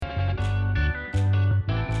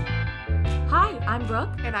I'm Brooke.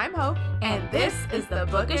 And I'm Hope. And this is the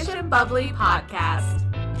Bookish and Bubbly Podcast.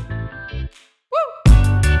 Woo!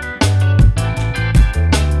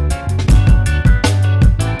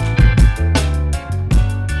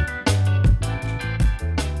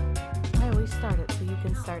 I always start it so you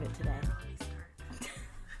can start it today.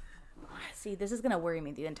 See, this is going to worry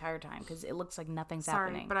me the entire time because it looks like nothing's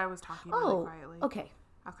happening. Sorry, but I was talking really quietly. Okay.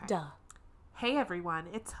 Duh. Hey, everyone.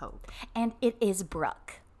 It's Hope. And it is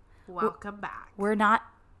Brooke. Welcome back. We're not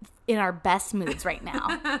in our best moods right now.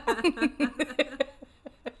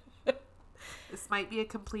 This might be a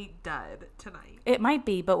complete dud tonight. It might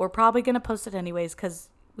be, but we're probably going to post it anyways because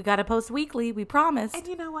we got to post weekly. We promised. And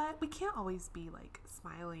you know what? We can't always be like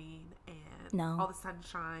smiling and all the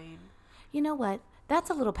sunshine. You know what? That's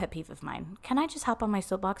a little pet peeve of mine. Can I just hop on my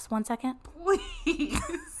soapbox 1 second? Please.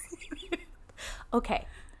 Okay.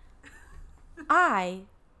 I,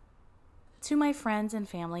 to my friends and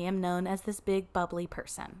family, am known as this big bubbly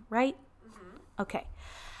person, right? Mm-hmm. Okay.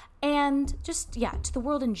 And just, to the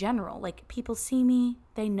world in general, like people see me,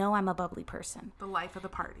 they know I'm a bubbly person. The life of the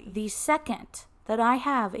party. The second that I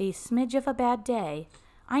have a smidge of a bad day,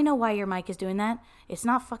 I know why your mic is doing that. It's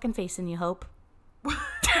not fucking facing you, Hope.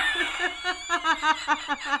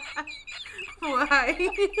 Why?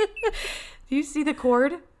 Do you see the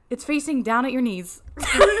cord? It's facing down at your knees.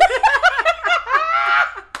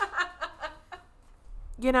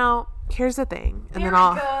 You know, here's the thing. And there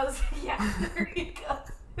then it goes. Yeah, there it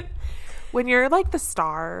goes. When you're like the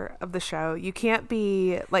star of the show, you can't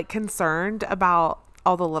be like concerned about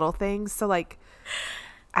all the little things. So like,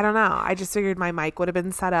 I don't know. I just figured my mic would have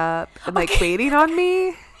been set up and like waiting on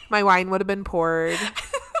me. My wine would have been poured.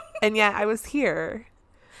 And yet I was here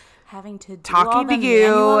having to do talking to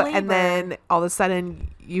you, and then all of a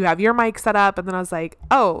sudden you have your mic set up, and then I was like,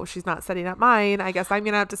 oh, she's not setting up mine. I guess I'm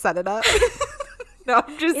gonna have to set it up. No,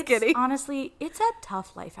 I'm just kidding. Honestly, it's a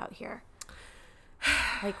tough life out here.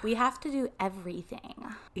 Like, we have to do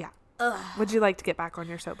everything. Yeah. Ugh. Would you like to get back on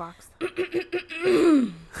your soapbox?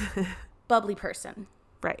 Bubbly person.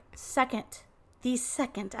 Right. The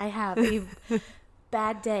second I have a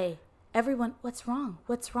bad day, everyone, what's wrong?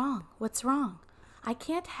 What's wrong? What's wrong? I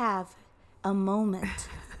can't have a moment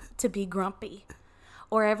to be grumpy.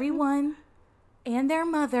 Or everyone and their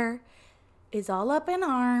mother is all up in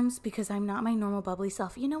arms because I'm not my normal bubbly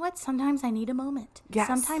self. You know what? Sometimes I need a moment. Yes.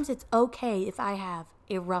 Sometimes it's okay if I have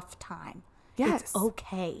a rough time. Yes. It's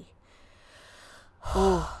okay.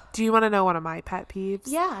 Oh, do you want to know one of my pet peeves?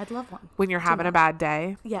 Yeah, I'd love one. When you're having a bad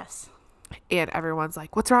day. Yes. And everyone's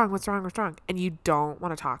like, what's wrong? What's wrong? What's wrong? And you don't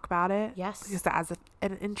want to talk about it. Yes. Because as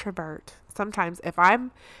an introvert, sometimes if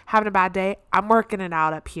I'm having a bad day, I'm working it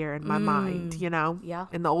out up here in my mind, you know? Yeah.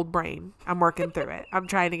 In the old brain. I'm working through it. I'm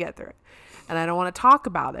trying to get through it. And I don't want to talk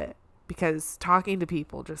about it because talking to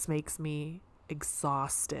people just makes me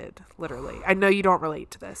exhausted, literally. I know you don't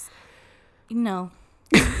relate to this. No.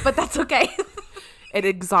 But that's okay. It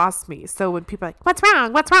exhausts me. So when people are like, what's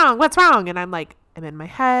wrong? What's wrong? What's wrong? And I'm like, I'm in my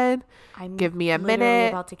head. Give me a minute.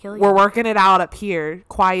 About to kill you. We're working it out up here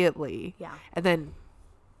quietly. Yeah. And then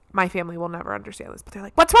my family will never understand this, but they're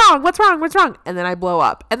like, what's wrong? What's wrong? What's wrong? And then I blow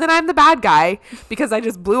up. And then I'm the bad guy because I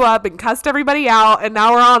just blew up and cussed everybody out. And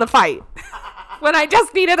now we're on a fight when I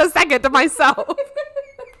just needed a second to myself.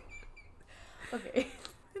 Okay.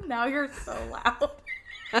 Now you're so loud.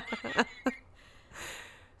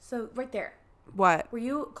 So right there. What? Were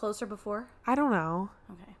you closer before? I don't know.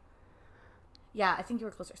 Okay. Yeah, I think you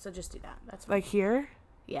were closer. So just do that. That's fine. Like here?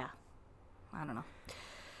 Yeah. I don't know.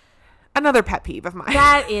 Another pet peeve of mine.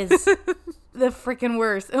 That is the freaking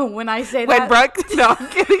worst. Oh, when I say When that. Brooke? No, I'm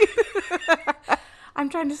kidding. I'm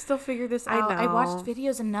trying to still figure this out. I know. watched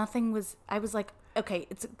videos and nothing was. I was like, okay,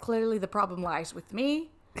 it's clearly the problem lies with me.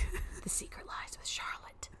 The secret lies with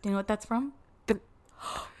Charlotte. Do you know what that's from? The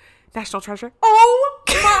National Treasure. Oh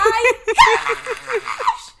my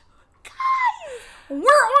gosh! Guys!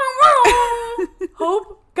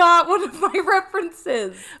 Hope got one of my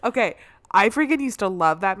references. Okay, I freaking used to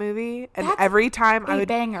love that movie, and That's every time I would,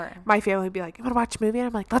 banger. my family would be like, "You want to watch a movie?" And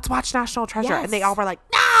I'm like, "Let's watch National Treasure," Yes. and they all were like,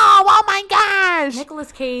 "No! Oh my gosh!"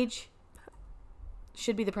 Nicolas Cage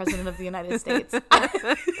should be the president of the United States.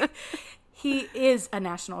 He is a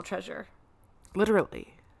national treasure.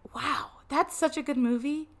 Literally. Wow, that's such a good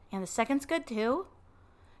movie, and the second's good too.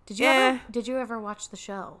 Did you ever watch the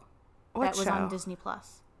show? What that was show? on Disney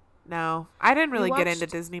Plus? No, I didn't really get into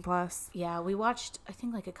Disney Plus. Yeah, we watched, I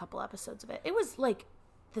think, like a couple episodes of it. It was like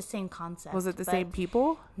the same concept. Was it the same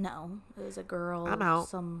people? No, it was a girl. I'm out.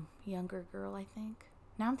 Some younger girl, I think.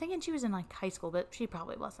 Now I'm thinking she was in like high school, but she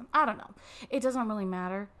probably wasn't. I don't know. It doesn't really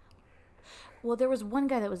matter. Well, there was one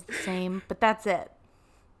guy that was the same, but that's it.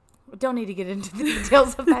 Don't need to get into the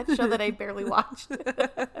details of that show that I barely watched.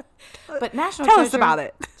 But National Tell Treasure. us about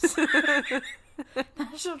it.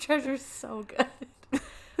 National Treasure is so good.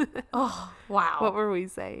 Oh, wow. What were we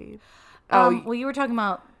saying? Well, you were talking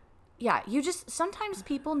about, sometimes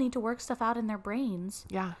people need to work stuff out in their brains.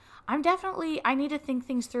 Yeah. I need to think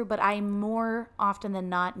things through, but I more often than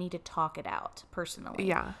not need to talk it out personally.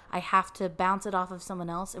 Yeah. I have to bounce it off of someone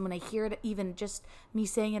else. And when I hear it, even just me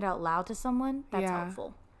saying it out loud to someone, that's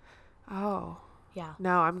helpful. Oh. Yeah.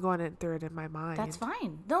 No, I'm going through it in my mind. That's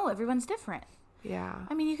fine. No, everyone's different. Yeah.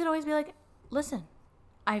 I mean, you could always be like, listen,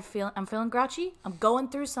 I'm feeling grouchy. I'm going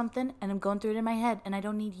through something and I'm going through it in my head and I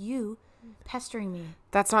don't need you pestering me.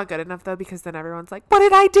 That's not good enough though, because then everyone's like, what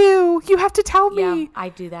did I do? You have to tell me. Yeah, I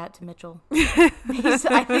do that to Mitchell.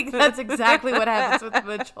 I think that's exactly what happens with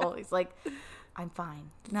Mitchell. He's like, I'm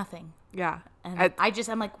fine. Nothing. Yeah. And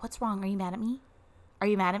I'm like, what's wrong? Are you mad at me? Are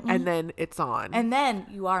you mad at me? And then it's on. And then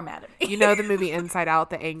you are mad at me. You know the movie Inside Out,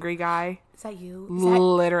 the angry guy? Is that you?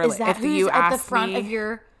 Literally. Is that If who's you at the asked front me- of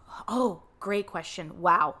your... Oh, great question.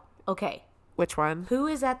 Wow. Okay. Which one? Who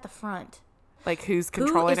is at the front? Like who's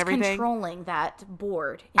controlling Who is everything? controlling that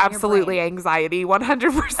board in Absolutely your brain? anxiety,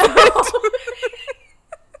 100%.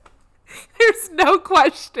 There's no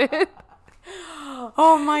question.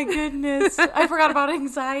 Oh my goodness. I forgot about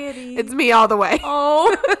anxiety. It's me all the way.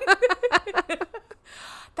 Oh.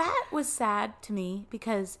 That was sad to me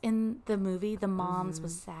because in the movie, the mom's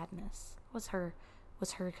was sadness. Was her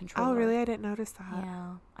controller. Oh, really? I didn't notice that.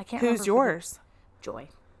 Yeah. I can't Who's remember. yours? Joy.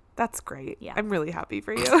 That's great. Yeah. I'm really happy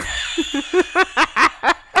for you.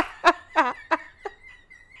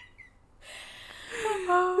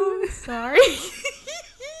 Oh, sorry.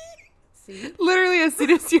 See? Literally, as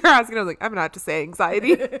soon as you were asking, I was like, I'm not to say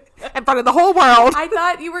anxiety in front of the whole world. I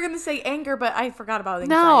thought you were going to say anger, but I forgot about anxiety.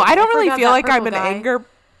 No, I don't really forgot feel that like I'm purple an guy.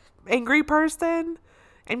 angry person.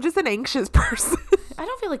 I'm just an anxious person. I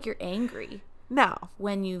don't feel like you're angry. No.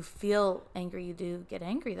 When you feel angry, you do get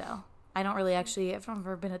angry, though. I don't really actually, I've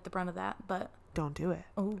never been at the brunt of that, but... Don't do it.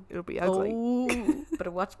 Oh. It'll be ugly. Oh,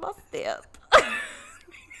 better watch my step.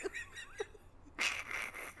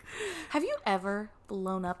 Have you ever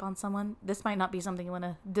blown up on someone? This might not be something you want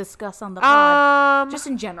to discuss on the pod. Just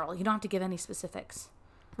in general. You don't have to give any specifics.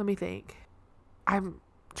 Let me think. I'm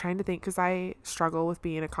trying to think because I struggle with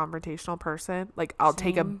being a confrontational person. Like, I'll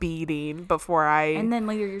take a Same. beating before I... And then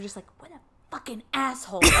later you're just like, what a fucking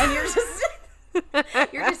asshole. And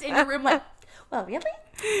you're just in your room like, well, really?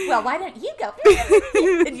 Well, why don't you go?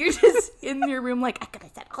 And you're just in your room like, I could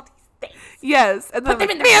have said all these things. Yes. And then, them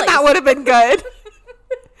like, in their man, that place." would have been good.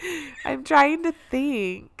 I'm trying to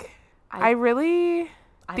think. The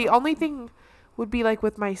don't- only thing would be like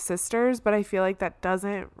with my sisters, but I feel like that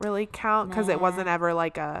doesn't really count because it wasn't Nah. ever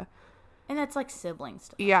like a... And it's like sibling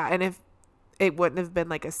stuff. Yeah, and if it wouldn't have been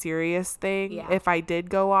like a serious thing Yeah. if I did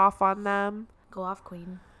go off on them. Go off,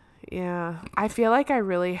 queen. Yeah. I feel like I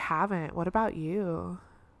really haven't. What about you?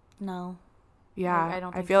 No. Yeah. I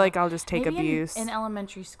don't I think feel so. like I'll just take Maybe abuse. In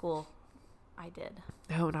elementary school, I did.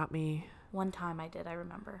 No, not me. One time I did, I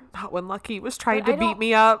remember. Not when Lucky was trying But to I beat don't-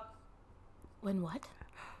 me up. When what?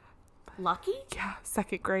 Lucky? Yeah,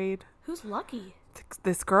 second grade. Who's Lucky?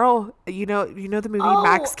 This girl, you know the movie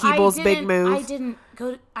Max Keeble's Big Move? I didn't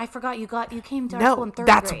go. I forgot you came to our school No, in third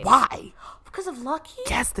that's grade. why. Because of Lucky?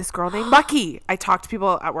 Yes, this girl named Lucky. I talked to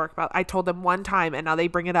people at work about. I told them one time, and now they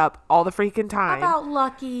bring it up all the freaking time. About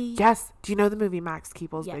Lucky. Yes. Do you know the movie Max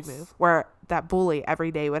Keeble's Big Yes. Move? Where that bully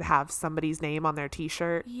every day would have somebody's name on their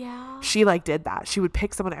t-shirt. Yeah. She like did that. She would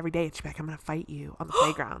pick someone every day and she'd be like, I'm going to fight you on the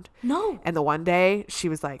playground. No. And the one day she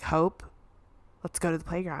was like, Hope, let's go to the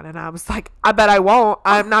playground. And I was like, I bet I won't.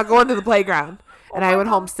 I'm not going to the playground. And I went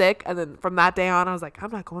home sick. And then from that day on, I was like,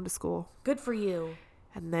 I'm not going to school. Good for you.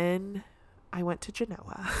 And then I went to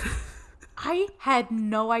Genoa. I had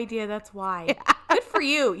no idea that's why. Good for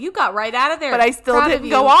you. You got right out of there. But I still Proud of didn't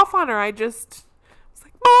you. go off on her. I just was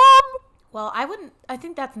like, Mom. Well, I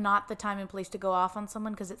think that's not the time and place to go off on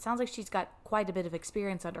someone because it sounds like she's got quite a bit of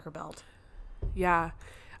experience under her belt. Yeah.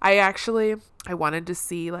 I wanted to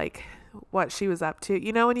see like what she was up to.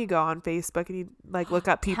 You know when you go on Facebook and you like look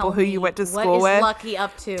up people Tell who me, you went to what school is with? Lucky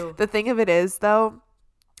up to? The thing of it is though,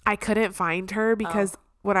 I couldn't find her because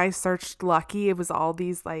when I searched Lucky, it was all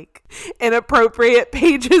these like inappropriate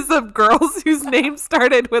pages of girls whose names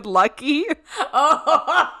started with Lucky.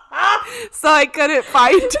 Oh. So I couldn't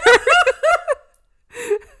find her.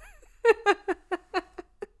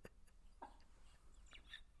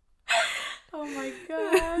 Oh my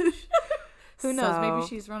gosh. Who knows? Maybe So-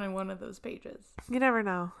 she's running one of those pages. You never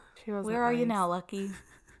know. She wasn't Where are you nice. now, Lucky?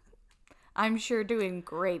 I'm sure doing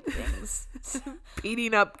great things.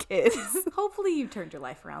 beating up kids. Hopefully you turned your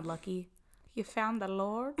life around, Lucky. You found the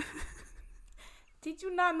Lord. Did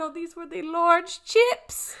you not know these were the Lord's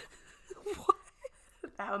chips? What?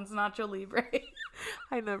 That one's Nacho Libre.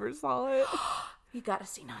 I never saw it. You gotta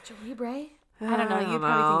see Nacho Libre. I don't know. You probably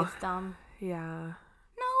know. think it's dumb. Yeah.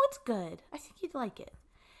 No, it's good. I think you'd like it.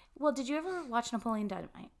 Well, did you ever watch Napoleon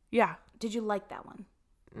Dynamite? Yeah. Did you like that one?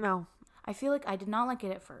 No. I feel like I did not like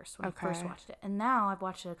it at first when I first Okay. watched it. And now I've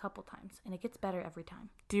watched it a couple times. And it gets better every time.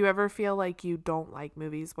 Do you ever feel like you don't like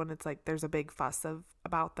movies when it's like there's a big fuss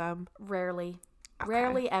about them? Rarely. Okay.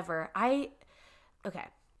 Rarely ever. Okay.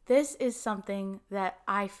 This is something that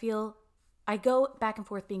I feel I go back and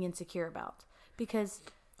forth being insecure about. Because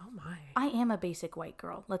Oh my. I am a basic white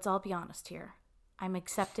girl. Let's all be honest here. I'm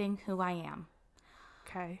accepting who I am.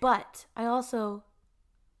 Okay. But I also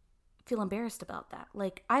feel embarrassed about that.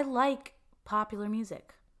 Like, I like popular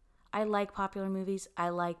music. I like popular movies. I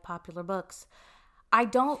like popular books. I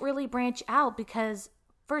don't really branch out because,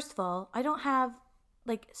 first of all, I don't have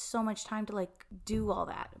like so much time to like do all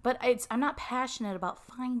that. But I'm not passionate about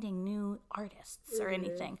finding new artists or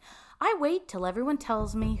anything. I wait till everyone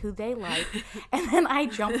tells me who they like, and then I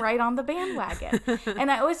jump right on the bandwagon. And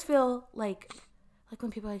I always feel like when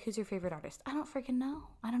people are like, who's your favorite artist? I don't freaking know.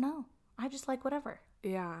 I don't know. I just like whatever.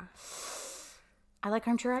 Yeah. I like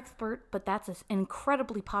Armchair Expert, but that's an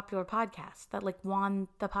incredibly popular podcast that like won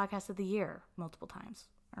the podcast of the year multiple times,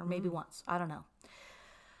 or maybe once. I don't know.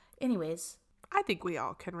 Anyways, I think we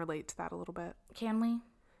all can relate to that a little bit. can we?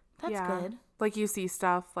 That's good. Like you see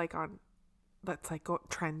stuff like on that's like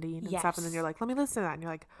trending and stuff, and then Yes. you're like, let me listen to that, and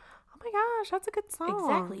you're like, oh my gosh, that's a good song.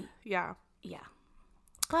 Exactly. Yeah. Yeah.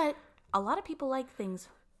 But a lot of people like things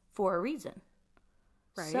for a reason.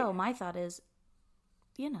 Right. So my thought is,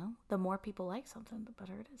 the more people like something, the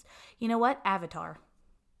better it is. You know what? Avatar.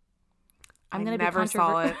 I'm going to be never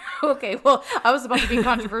saw it. Okay, well, I was about to be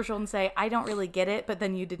controversial and say I don't really get it, but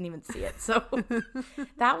then you didn't even see it. So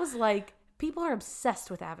that was like, people are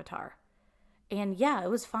obsessed with Avatar. And yeah, it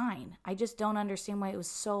was fine. I just don't understand why it was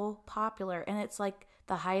so popular. And it's like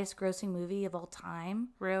the highest grossing movie of all time.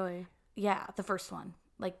 Really? Yeah, the first one.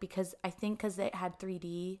 Like, because it had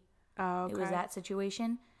 3D. Oh, okay. It was that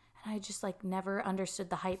situation. And I just like never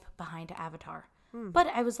understood the hype behind Avatar. But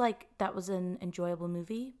I was like, that was an enjoyable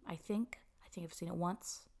movie, I think. I think I've seen it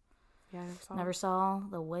once. Yeah, I never saw it. Never saw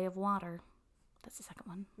The Way of Water. That's the second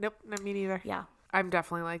one. Nope, not me neither. Yeah. I'm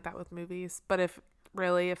definitely like that with movies. But if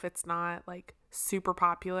it's not like super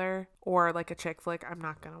popular or like a chick flick, I'm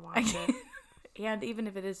not going to watch it. And even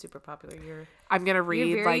if it is super popular, I'm going to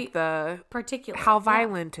read very like the particular. how Yeah.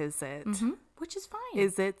 violent is it? Mm-hmm. Which is fine.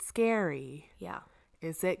 Is it scary? Yeah.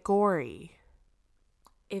 Is it gory?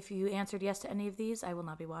 If you answered yes to any of these, I will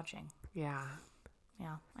not be watching. Yeah.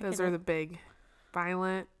 Yeah. I Those get are it. the big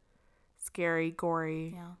violent, scary,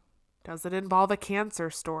 gory. Yeah. Does it involve a cancer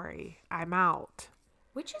story? I'm out.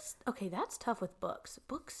 Which is, okay, that's tough with books.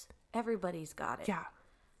 Books, everybody's got it. Yeah.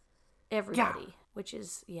 Everybody. Which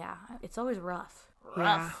is, it's always rough.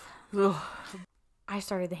 Yeah. Ugh. I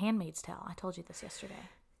started The Handmaid's Tale. I told you this yesterday.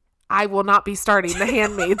 I will not be starting The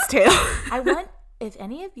Handmaid's Tale. If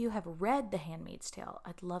any of you have read The Handmaid's Tale,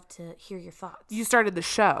 I'd love to hear your thoughts. You started the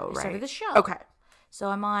show, right? I started the show. Okay. So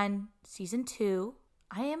I'm on season 2.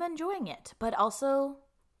 I am enjoying it, but also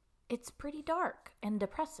it's pretty dark and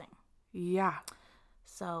depressing. Yeah.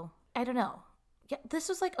 So I don't know. Yeah, this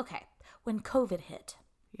was like, okay, when COVID hit,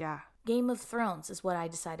 Yeah. Game of Thrones is what I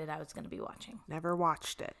decided I was going to be watching. Never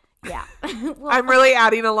watched it. Yeah. Well, I'm really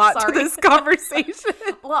adding a lot to sorry. this conversation.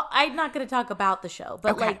 well, I'm not going to talk about the show,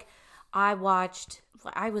 but Okay. like I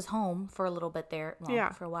was home for a little bit there,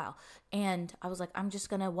 for a while. And I was like, I'm just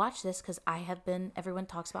going to watch this because everyone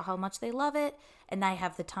talks about how much they love it. And I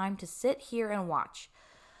have the time to sit here and watch.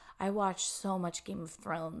 I watched so much Game of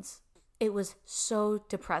Thrones. It was so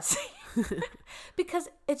depressing because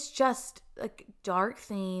it's just like dark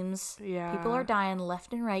themes. Yeah. People are dying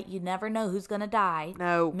left and right. You never know who's going to die.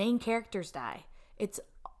 No. Main characters die. It's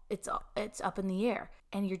up in the air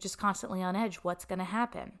and you're just constantly on edge. What's going to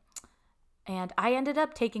happen? And I ended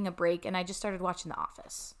up taking a break and I just started watching The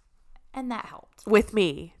Office. And that helped. With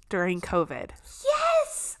me during COVID.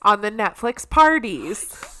 Yes! On the Netflix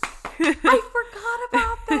parties. I forgot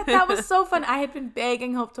about that. That was so fun. I had been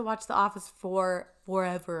begging Hope to watch The Office for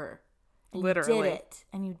forever. And Literally. You did it.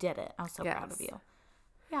 And you did it. I was so proud of Yes. you.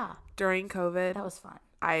 Yeah. During COVID, That was fun.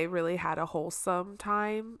 I really had a wholesome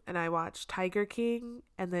time, and I watched Tiger King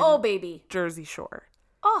and then Oh, baby. Jersey Shore.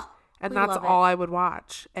 Oh, And we that's love all it. I would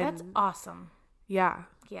watch. And That's awesome. yeah,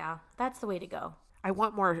 Yeah. That's the way to go. I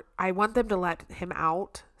want more. I want them to let him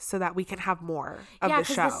out so that we can have more of the show. Yeah,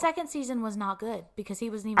 because the second season was not good because he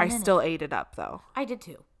wasn't even I in still it. ate it up though. I did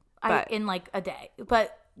too. But in like a day.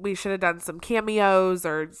 But we should have done some cameos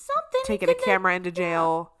or something. taken a camera into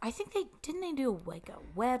jail. I think they do like a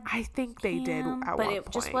web. I think they did at but one it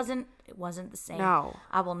point. just wasn't. It wasn't the same. No.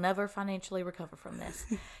 I will never financially recover from this.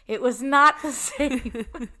 It was not the same.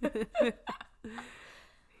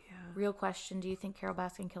 Real question: do you think Carol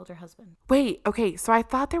Baskin killed her husband? Wait. Okay. So I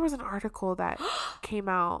thought there was an article that came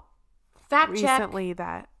out Fact check. recently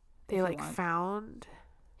that they you like want. found.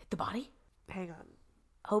 Hit the body. Hang on.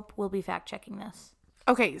 Hope will be fact checking this.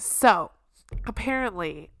 Okay, so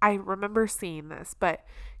apparently I remember seeing this, but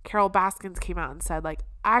Carol Baskins came out and said, like,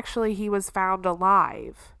 actually he was found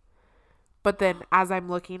alive. But then as I'm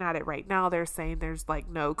looking at it right now, they're saying there's like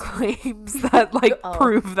no claims that like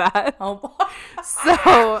prove that. Oh boy.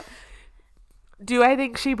 So do I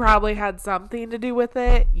think she probably had something to do with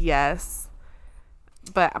it? Yes.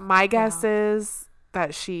 But my guess is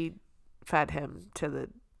that she fed him to the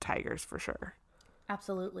tigers for sure.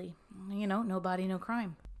 Absolutely. You know, no body, no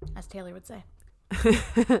crime, as Taylor would say.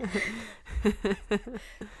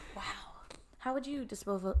 Wow. How would you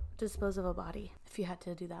dispose of a body if you had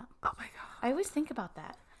to do that? Oh my God. I always think about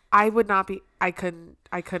that. I would not be, I couldn't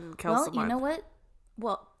kill Well, someone. you know what?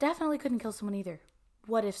 Well, definitely couldn't kill someone either.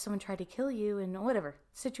 What if someone tried to kill you in whatever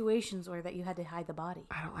situations where that you had to hide the body?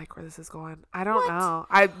 I don't like where this is going. I don't know.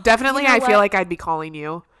 I definitely, You know I feel what? like I'd be calling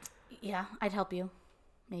you. Yeah, I'd help you.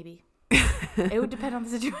 Maybe. It would depend on the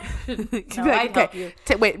situation. No, Like, I'd help you.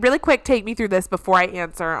 Wait, really quick, take me through this before I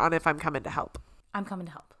answer on if I'm coming to help. I'm coming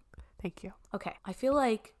to help. Thank you. Okay. I feel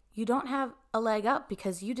like you don't have a leg up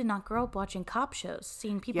because you did not grow up watching cop shows,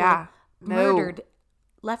 seeing people murdered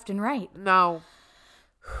left and right. No.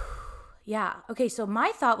 Yeah. Okay, so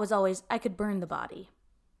my thought was always I could burn the body.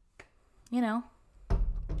 You know,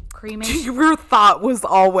 cremation. Your thought was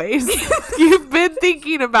always, you've been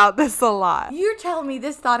thinking about this a lot. You're telling me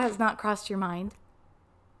this thought has not crossed your mind?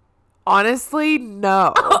 Honestly,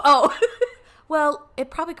 no. Oh. Well, it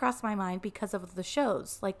probably crossed my mind because of the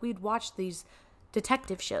shows. Like, we'd watch these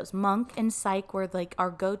detective shows. Monk and Psych were, like, our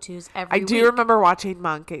go-tos every week. I do remember watching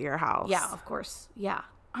Monk at your house. Yeah, of course. Yeah.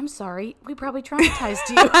 I'm sorry. We probably traumatized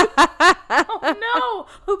you. Oh,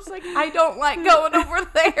 no. Oops, like, I don't like going over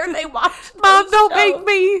there. They watch those Mom, don't shows. make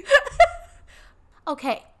me.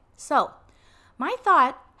 Okay, so my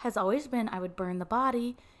thought has always been I would burn the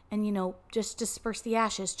body and, you know, just disperse the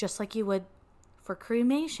ashes just like you would for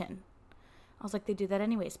cremation. I was like, they do that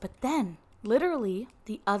anyways. But then, literally,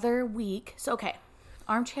 the other week, so okay,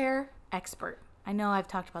 Armchair Expert. I know I've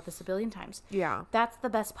talked about this a billion times. Yeah. That's the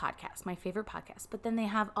best podcast, my favorite podcast. But then they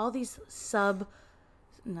have all these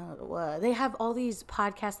they have all these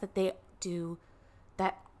podcasts that they do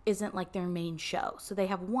that isn't like their main show. So they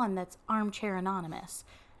have one that's Armchair Anonymous.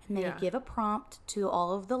 And they give a prompt to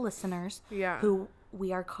all of the listeners who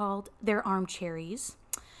we are called their armchairies.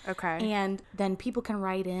 Okay. And then people can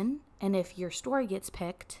write in. And if your story gets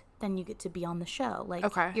picked, then you get to be on the show. Like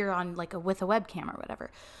you're on like with a webcam or whatever.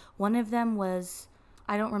 One of them was,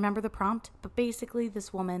 I don't remember the prompt, but basically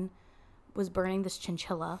this woman was burning this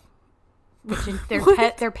chinchilla.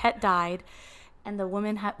 Their pet died. And the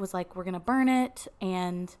woman was like, we're going to burn it.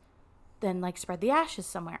 And then like spread the ashes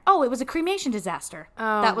somewhere. Oh, it was a cremation disaster.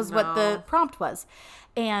 Oh, that was what the prompt was.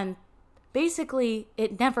 And basically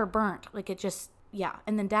it never burnt. Like it just, yeah.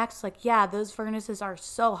 And then Dax was like, yeah, those furnaces are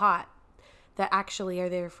so hot that actually are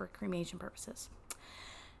there for cremation purposes.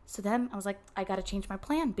 So then I was like, I got to change my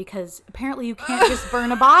plan because apparently you can't just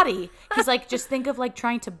burn a body. He's like, just think of like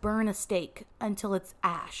trying to burn a steak until it's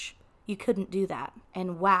ash. You couldn't do that.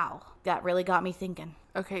 And wow, that really got me thinking.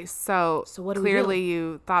 Okay, so what do clearly we do?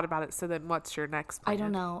 you thought about it. So then what's your next plan? I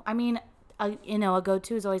don't know. I mean, a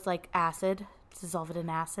go-to is always like acid. Dissolve it in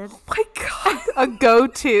acid. Oh my God. A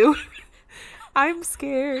go-to. I'm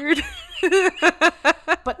scared.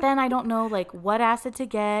 But then I don't know like what acid to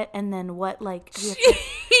get and then what like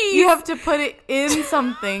you have to put it in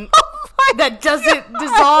something that doesn't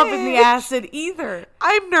dissolve in the acid either.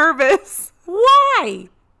 I'm nervous. Why?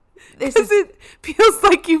 Because it feels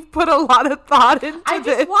like you've put a lot of thought into I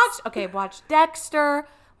this. just watched Dexter,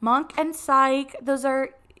 Monk and Psych. Those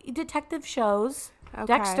are detective shows. Okay.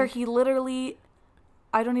 Dexter, he literally,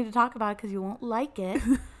 I don't need to talk about it because you won't like it,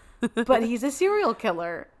 but he's a serial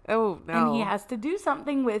killer. Oh, no. And he has to do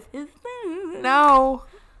something with his thing. No.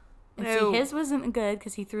 And see, his wasn't good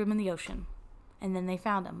because he threw him in the ocean. And then they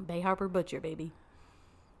found him. Bay Harbor Butcher, baby.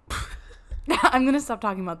 I'm going to stop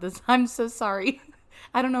talking about this. I'm so sorry.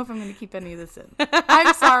 I don't know if I'm going to keep any of this in.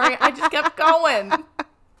 I'm sorry. I just kept going.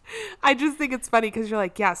 I just think it's funny because you're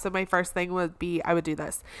like, yeah, so my first thing would be I would do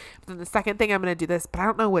this. But then the second thing, I'm going to do this, but I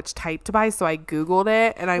don't know which type to buy. So I Googled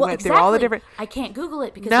it and I went through all the different. I can't Google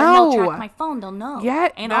it because then they'll track my phone. They'll know. Yeah,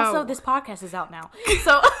 and also, this podcast is out now.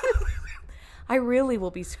 So I really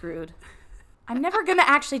will be screwed. I'm never going to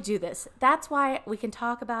actually do this. That's why we can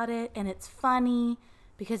talk about it and it's funny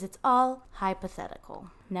because it's all hypothetical.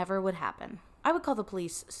 Never would happen. I would call the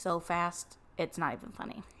police so fast. It's not even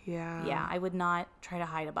funny. Yeah. Yeah, I would not try to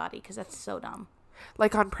hide a body because that's so dumb.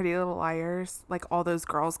 Like on Pretty Little Liars, like all those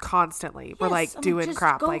girls constantly were like I'm doing just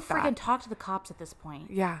crap go like that. freaking talk to the cops at this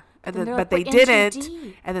point. Yeah. And Then then, they're but like, they "We're in too didn't.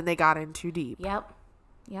 deep." And then they got in too deep. Yep.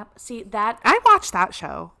 See that I watched that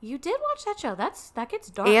show. you did watch that show. That gets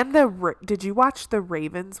dark. And did you watch the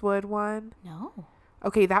Ravenswood one? No.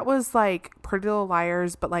 Okay, that was like Pretty Little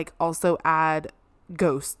Liars, but like also add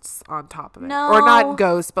ghosts on top of it. No. Or not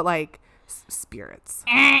ghosts, but like spirits.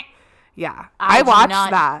 Yeah. I do watched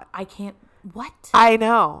not- that. I can't. What? I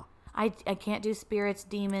know. I can't do spirits,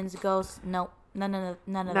 demons, ghosts. Nope. None of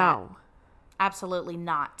that. No. Absolutely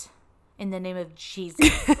not. In the name of Jesus.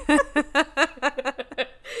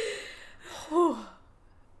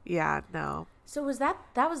 Yeah, no. So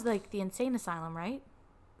that was like the insane asylum, right?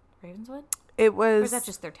 Ravenswood? It was. Or is that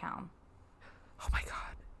just their town? Oh my God.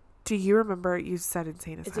 Do you remember you said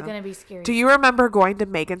insane asylum? Is it going to be scary? Do you remember going to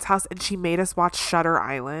Megan's house and she made us watch Shutter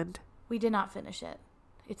Island? We did not finish it.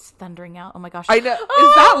 It's thundering out. Oh my gosh. I know.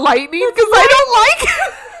 Is that lightning? Because I don't like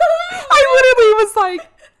it. I literally was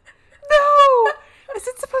like, no. Is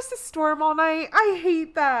it supposed to storm all night? I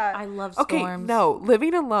hate that. I love Okay, storms. no.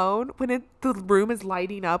 Living alone, when the room is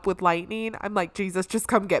lighting up with lightning, I'm like, Jesus, just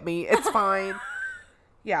come get me. It's fine.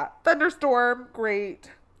 Yeah. Thunderstorm, great.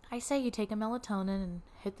 I say you take a melatonin and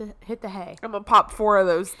hit the hay. I'm going to pop 4 of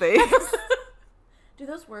those things. Do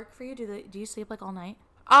those work for you? Do you sleep like all night?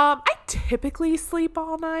 I typically sleep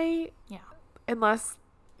all night. Yeah. Unless,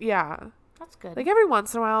 yeah. That's good. Like every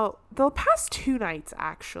once in a while, the past 2 nights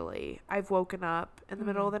actually, I've woken up in the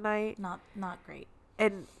middle of the night. Not great.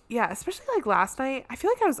 And yeah, especially like last night, I feel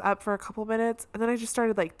like I was up for a couple minutes and then I just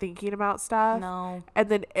started like thinking about stuff. No. And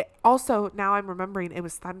then also now I'm remembering it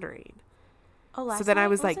was thundering. Oh, last So then I night,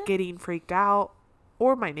 was like it? getting freaked out,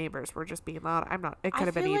 or my neighbors were just being loud. It could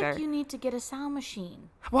have been I feel either. like you need to get a sound machine.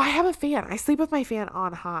 Well, I have a fan. I sleep with my fan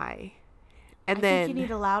on high. And I then think you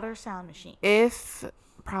need a louder sound machine. if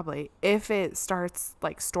it starts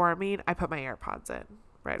like storming, I put my AirPods in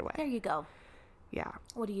right away. There you go. Yeah.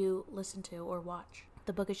 What do you listen to or watch?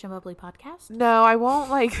 The Bookish and Bubbly podcast? No, I won't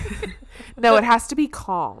like no, it has to be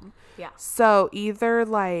calm. Yeah. So either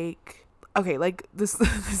like okay, like this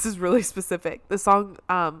this is really specific. The song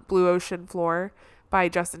Blue Ocean Floor by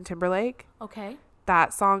Justin Timberlake. Okay.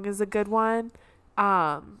 That song is a good one.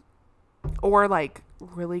 Or like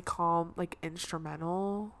really calm like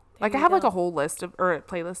instrumental. Like I have like a whole list of or a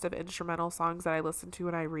playlist of instrumental songs that I listen to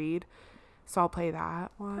when I read. So I'll play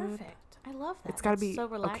that one. Perfect. I love that. It's got to That's be so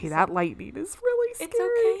relaxing. okay. That lightning is really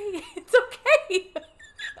scary. It's okay. It's okay.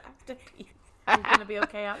 I have to pee. I'm gonna be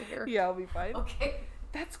okay out here. Yeah, I'll be fine. Okay.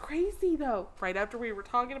 That's crazy though. Right after we were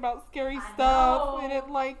talking about scary I stuff, know. I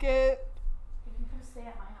didn't like it. You can come stay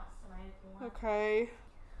at my house tonight if you want. Okay.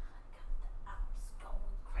 I was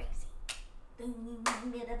going crazy.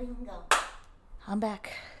 Bingo. I'm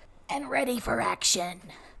back and ready for action.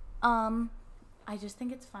 I just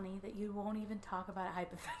think it's funny that you won't even talk about it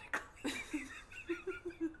hypothetically.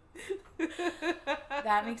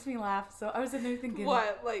 That makes me laugh. So I was in there thinking,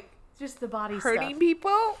 What? Like just the body hurting stuff.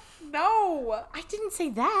 people? No. I didn't say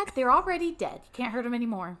that. They're already dead. You can't hurt them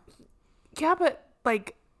anymore. Yeah, but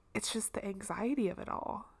like it's just the anxiety of it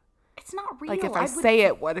all. It's not real. Like if I say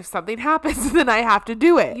it, what if something happens? Then I have to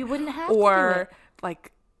do it. You wouldn't have to do Or it.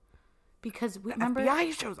 like Because we the remember.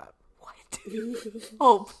 FBI shows up. What?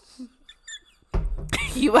 Oh.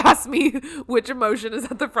 You asked me which emotion is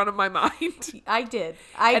at the front of my mind. I did.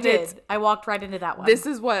 I And it's- did. I walked right into that one. This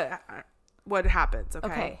is what happens, okay?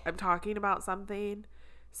 Okay. I'm talking about something.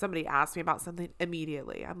 Somebody asked me about something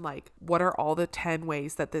immediately. I'm like, what are all the 10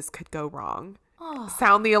 ways that this could go wrong? Oh,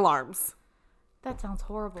 Sound the alarms. that sounds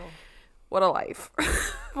horrible. What a life.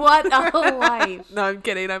 What a life. No, I'm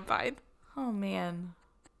kidding. I'm fine. Oh, man.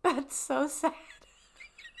 That's so sad.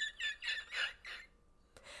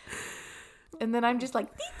 And then I'm just like,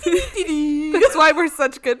 That's why we're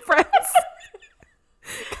such good friends.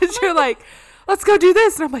 Because you're like, let's go do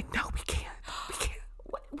this. And I'm like, no, we can't. We can't.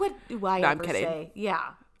 what do I No, I'm ever kidding. say? Yeah.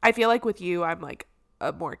 I feel like with you, I'm like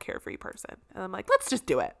a more carefree person. And I'm like, let's just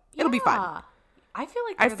do it. It'll be fun. Yeah. I feel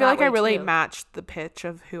like I you're feel that like I way, really too. matched the pitch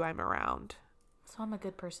of who I'm around. So I'm a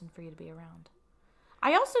good person for you to be around.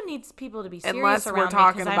 I also need people to be serious Unless around we're me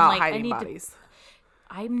talking 'cause I'm about like, hiding bodies.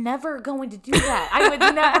 I'm never going to do that. I would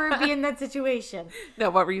never be in that situation. No,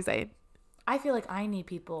 what were you saying? I feel like I need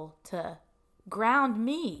people to ground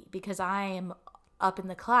me because I am up in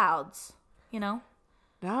the clouds, you know?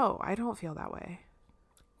 No, I don't feel that way.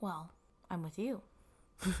 Well, I'm with you.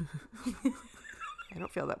 I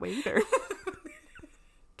don't feel that way either.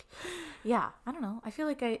 Yeah, I don't know. I feel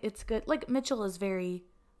like it's good. Like, Mitchell is very,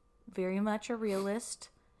 very much a realist.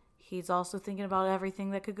 He's also thinking about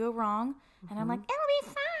everything that could go wrong. And I'm like, it'll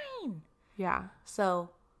be fine. Yeah. So,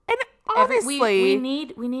 And honestly, we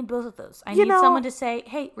need both of those. I need someone to say,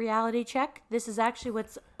 hey, reality check. This is actually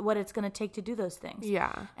what it's going to take to do those things.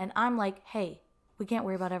 Yeah. And I'm like, hey, we can't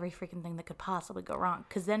worry about every freaking thing that could possibly go wrong,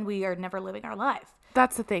 because then we are never living our life.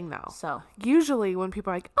 That's the thing, though. So usually when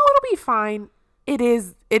people are like, oh, it'll be fine, it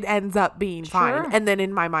ends up being fine. And then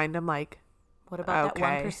in my mind, I'm like, what about okay.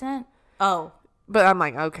 that 1%? Oh. But I'm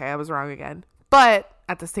like, okay, I was wrong again. But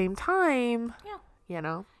at the same time, Yeah.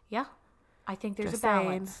 Yeah. I think there's Just a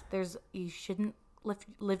balance. You shouldn't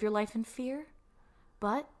live your life in fear,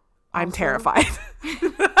 but I'm also, terrified.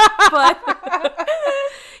 But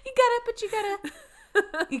you gotta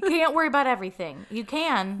you can't worry about everything. You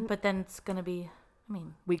can, but then it's gonna be,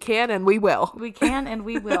 we can and we will. We can and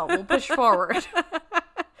we will. We'll push forward.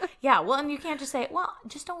 Yeah, well, and you can't just say, well,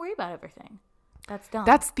 just don't worry about everything. That's dumb.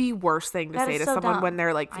 That's the worst thing to That say is to so someone dumb. when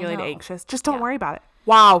they're like I feeling know. anxious. Just don't Yeah. worry about it.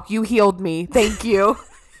 Wow, you healed me. Thank you.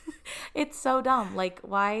 It's so dumb. Like,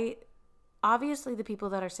 why? Obviously, the people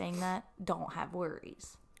that are saying that don't have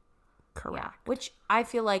worries. Correct. Yeah, which I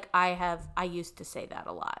feel like I used to say that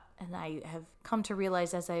a lot. And I have come to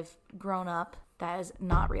realize as I've grown up, that is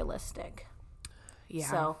not realistic. Yeah.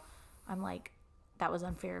 So I'm like, that was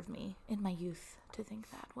unfair of me in my youth to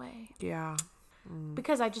think that way. Yeah.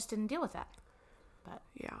 Because I just didn't deal with that. But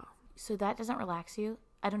Yeah. so that doesn't relax you.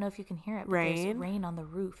 I don't know if you can hear it, but there's Rain? rain on the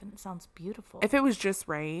roof and it sounds beautiful. If it was just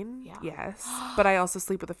rain, Yeah. yes. But I also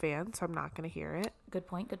sleep with a fan, so I'm not going to hear it. Good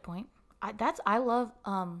point. I love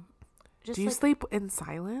just Do you like, sleep in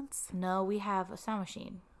silence? no, we have a sound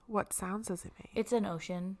machine. What sounds does it make? It's an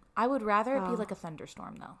ocean. I would rather it be like a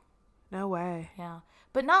thunderstorm though. No way. Yeah.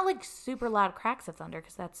 But not like super loud cracks of thunder,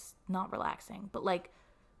 because that's not relaxing. But like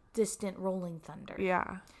distant rolling thunder.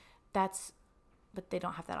 Yeah. But they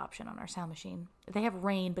don't have that option on our sound machine. They have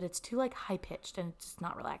rain, but it's too like high pitched and it's just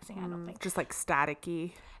not relaxing, I don't think. Just like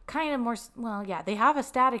staticky. Kind of more, well, yeah, they have a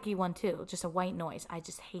staticky one too, just a white noise. I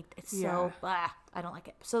just hate it. So, Yeah. I don't like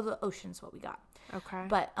it. So the ocean's what we got. Okay.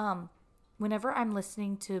 But whenever I'm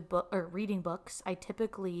listening to or reading books, I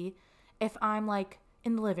typically, if I'm like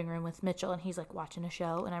in the living room with Mitchell and he's like watching a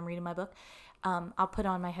show and I'm reading my book, I'll put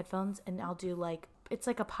on my headphones and I'll do like, it's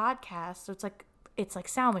like a podcast. So it's like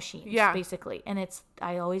sound machines, basically. And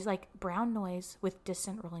I always like brown noise with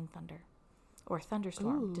distant rolling thunder, or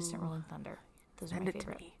thunderstorm, distant rolling thunder. Those are my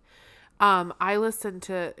favorite. To me. I listen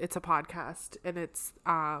to, it's a podcast, and it's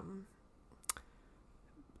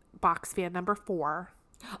Box Fan number 4.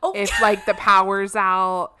 Oh, If like the power's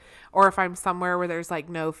out, or if I'm somewhere where there's like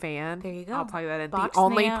no fan, there you go. I'll tell you that. And Box the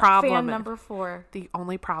only fan problem, number 4. the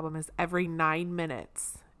only problem is every 9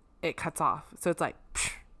 minutes it cuts off. So it's like,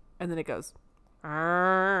 and then it goes,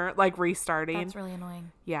 like restarting. That's really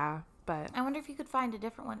annoying. Yeah, but I wonder if you could find a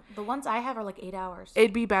different one. The ones I have are like 8 hours.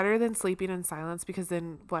 it'd be better than sleeping in silence, because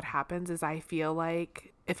then what happens is I feel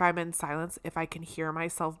like if I'm in silence, if I can hear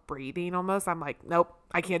myself breathing almost, I'm like, nope,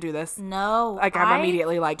 I can't do this. No. Like I'm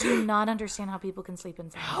immediately like, do not understand how people can sleep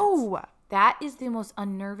in silence. oh, That is the most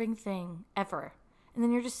unnerving thing ever. And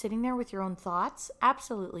then you're just sitting there with your own thoughts?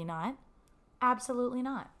 Absolutely not. Absolutely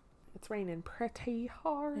not. it's raining pretty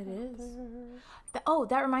hard. It is.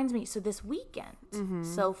 That reminds me. So this weekend,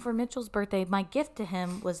 so for Mitchell's birthday, my gift to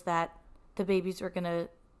him was that the babies were going to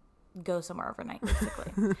go somewhere overnight,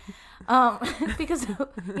 basically. Because,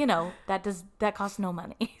 that costs no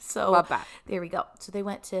money. So Love that. there we go. So they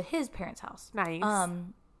went to his parents' house. Nice.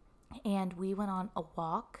 And we went on a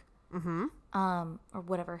walk, or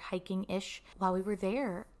whatever, hiking-ish. While we were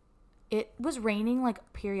there, it was raining like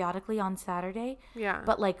periodically on Saturday. Yeah.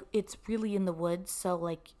 But like it's really in the woods, so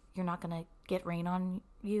like you're not gonna get rain on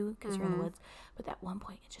you because you're in the woods. But at one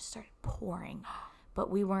point, it just started pouring, but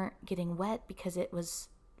we weren't getting wet because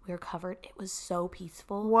we were covered. It was so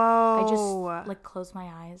peaceful. Whoa. I just like closed my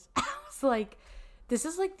eyes. I was like, this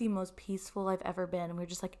is like the most peaceful I've ever been. And we were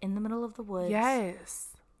just like in the middle of the woods. Yes.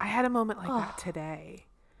 I had a moment like that today.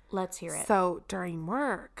 Let's hear it. So during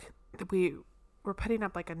work, we were putting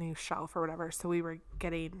up like a new shelf or whatever. So we were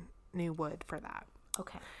getting new wood for that.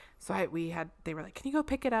 Okay. So they were like, can you go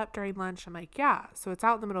pick it up during lunch? I'm like, yeah. So it's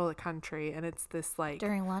out in the middle of the country, and it's this like.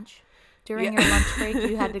 During lunch? During your lunch break,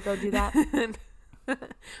 you had to go do that?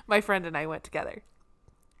 My friend and I went together.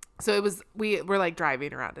 So we were like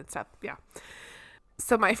driving around and stuff. Yeah.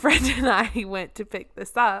 So my friend and I went to pick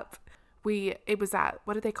this up. It was at,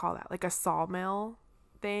 what did they call that? Like a sawmill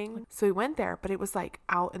thing. So we went there, but it was like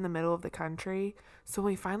out in the middle of the country. So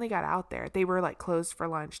when we finally got out there, they were like closed for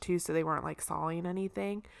lunch too. So they weren't like sawing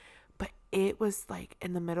anything, but it was like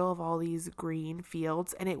in the middle of all these green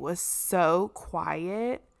fields, and it was so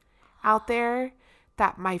quiet out there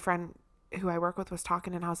that my friend who I work with was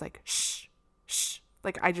talking, and I was like, shh, shh.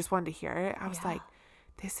 Like, I just wanted to hear it. I was like,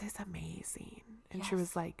 this is amazing. And she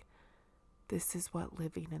was like, this is what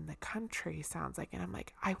living in the country sounds like. And I'm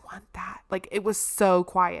like, I want that. Like, it was so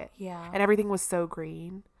quiet. Yeah. And everything was so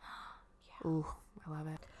green. Yeah. Ooh, I love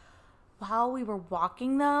it. While we were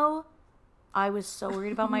walking, though, I was so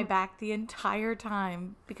worried about my back the entire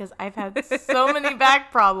time because I've had so many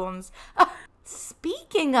back problems.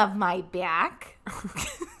 Speaking of my back,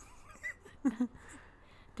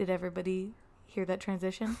 did everybody hear that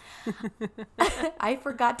transition? I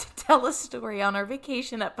forgot to tell a story on our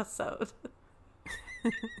vacation episode.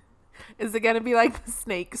 Is it going to be like the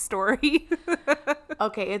snake story?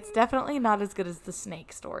 Okay, it's definitely not as good as the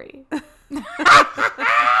snake story. That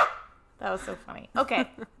was so funny. Okay,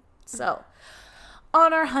 so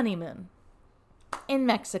on our honeymoon in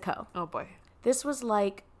Mexico. Oh, boy. This was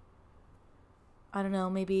like, I don't know,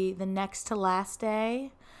 maybe the next to last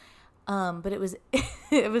day. But it was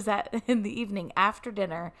in the evening after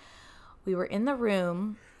dinner. We were in the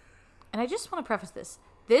room, and I just want to preface this.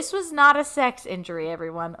 This was not a sex injury,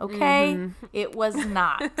 everyone, okay? Mm-hmm. It was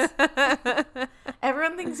not.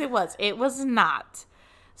 Everyone thinks it was. It was not.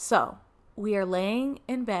 So, we are laying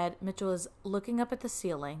in bed. Mitchell is looking up at the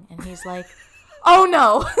ceiling, and he's like, oh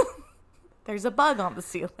no, there's a bug on the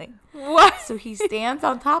ceiling. What? So he stands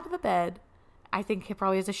on top of the bed. I think he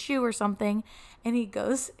probably has a shoe or something. And he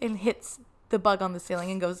goes and hits the bug on the ceiling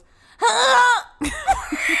and goes, ah!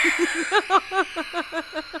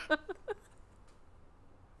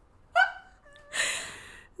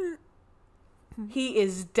 He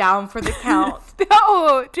is down for the count.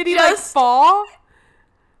 No, did he like fall?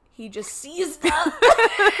 He just seized up.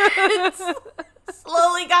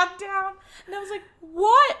 Slowly got down. And I was like,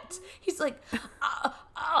 what? He's like,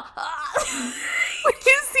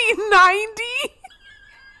 Is he 90?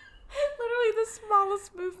 Literally the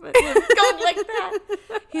smallest movement. Going like that.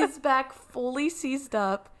 His back fully seized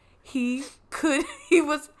up. He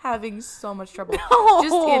was having so much trouble. No.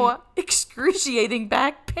 Just in excruciating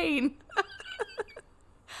back pain.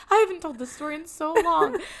 I haven't told this story in so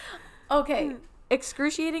long. Okay.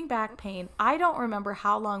 Excruciating back pain. I don't remember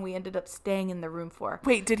how long we ended up staying in the room for.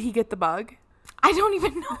 Wait, did he get the bug? I don't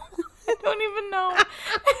even know. I don't even know.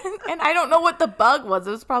 And I don't know what the bug was.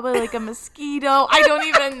 It was probably like a mosquito. I don't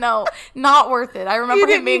even know. Not worth it. I remember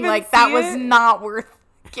him being like, that was not worth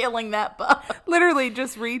killing that bug. Literally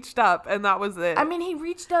just reached up and that was it. I mean, he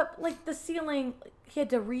reached up like the ceiling. He had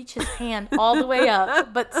to reach his hand all the way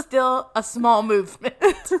up, but still a small movement.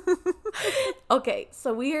 Okay,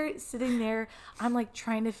 so we are sitting there. I'm like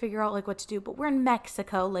trying to figure out like what to do, but we're in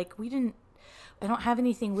Mexico. Like I don't have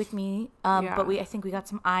anything with me, but I think we got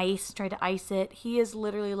some ice, tried to ice it. He is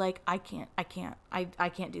literally like, I can't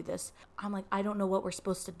do this. I'm like, I don't know what we're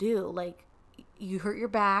supposed to do. Like, you hurt your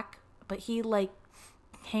back, but he like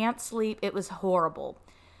can't sleep. It was horrible.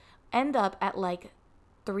 End up at like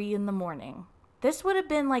 3 a.m. This would have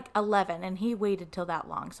been like 11, and he waited till that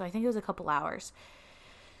long. So I think it was a couple hours.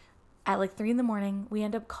 At like 3 a.m, we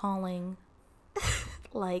end up calling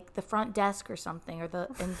like the front desk or something, and to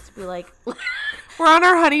be like, we're on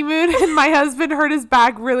our honeymoon and my husband hurt his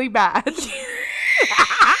back really bad.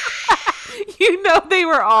 You know they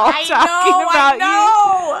were all talking about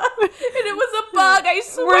you. And it was a bug, I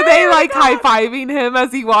swear. Were they like high-fiving him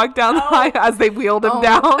as he walked down the aisle as they wheeled him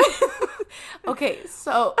down? Okay,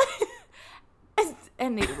 so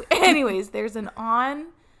anyways, there's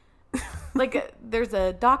there's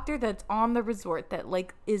a doctor that's on the resort that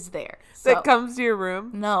like is there. So, that comes to your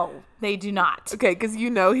room? No, they do not. Okay, because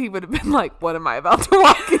you know he would have been like, what am I about to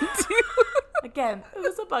walk into? Again, it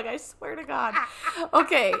was a bug, I swear to God.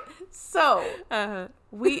 Okay, so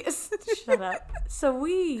we shut up. So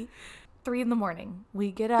 3 a.m,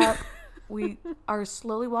 we get up, we are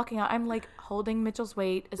slowly walking out. I'm like holding Mitchell's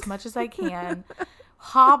weight as much as I can,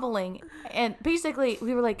 hobbling, and basically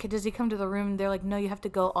we were like, does he come to the room? They're like, no, you have to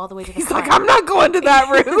go all the way to the front. He's like, I'm not going to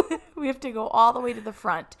that room. We have to go all the way to the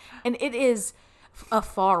front, and it is a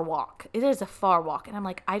far walk. It is a far walk, and I'm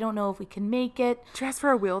like, I don't know if we can make it. Did you ask for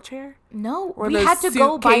a wheelchair? No, we had to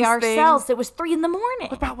go by ourselves. It was 3 a.m.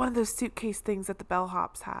 What about one of those suitcase things that the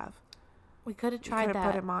bellhops have? We could have tried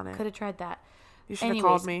that. Put him on it. Could have tried that. You should have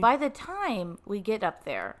called me. By the time we get up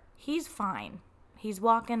there, he's fine. He's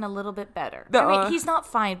walking a little bit better. Nuh-uh. I mean, he's not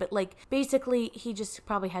fine, but like basically he just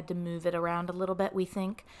probably had to move it around a little bit, we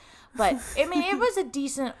think. But I mean, it was a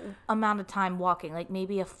decent amount of time walking, like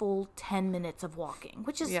maybe a full 10 minutes of walking,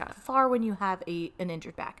 which is far when you have an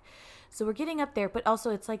injured back. So we're getting up there, but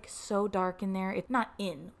also it's like so dark in there. It's not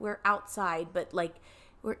in. We're outside, but like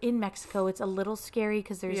we're in Mexico. It's a little scary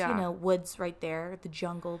because there's, woods right there, the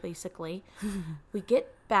jungle basically. We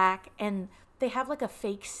get back and they have like a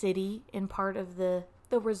fake city in part of the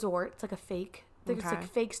resort. It's like a fake. There's like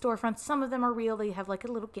fake storefronts. Some of them are real. They have like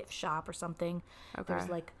a little gift shop or something. Okay. There's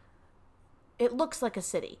like, it looks like a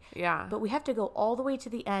city. Yeah. But we have to go all the way to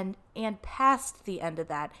the end and past the end of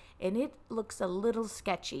that. And it looks a little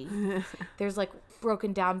sketchy. There's like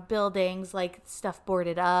broken down buildings, like stuff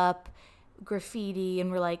boarded up, graffiti.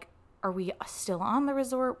 And we're like, are we still on the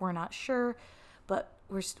resort? We're not sure. But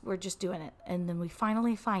we're just doing it. And then we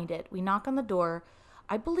finally find it. We knock on the door.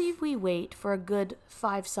 I believe we wait for a good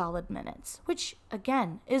 5 solid minutes, which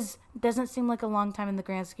again doesn't seem like a long time in the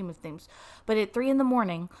grand scheme of things. But at 3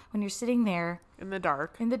 a.m, when you're sitting there in the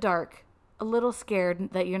dark, a little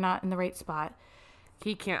scared that you're not in the right spot,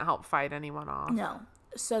 he can't help fight anyone off. No.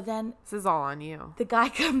 So then this is all on you. The guy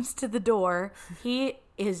comes to the door. He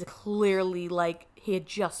is clearly like he had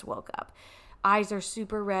just woke up. Eyes are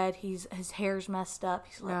super red. His hair's messed up.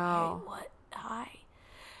 He's like, Hey, what? Hi.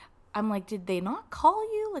 I'm like, did they not call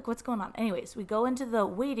you? Like, what's going on? Anyways, we go into the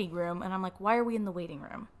waiting room, and I'm like, why are we in the waiting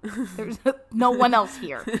room? There's no one else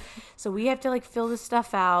here. So we have to, like, fill this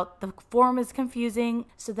stuff out. The form is confusing.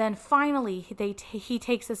 So then finally, he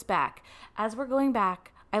takes us back. As we're going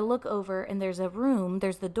back, I look over, and there's a room.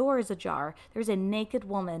 The door is ajar. There's a naked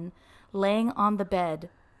woman laying on the bed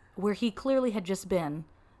where he clearly had just been.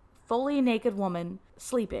 Fully naked woman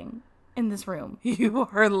sleeping in this room. You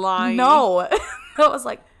are lying. No. I was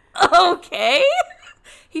like, okay.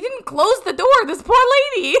 He didn't close the door. This poor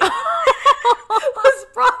lady was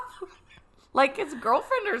probably like his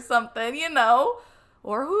girlfriend or something,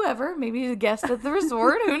 or whoever. Maybe he's a guest at the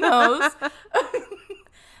resort. Who knows?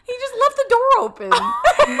 He just left the door open.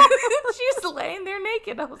 She's laying there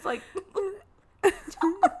naked. I was like,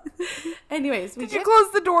 anyways. Did you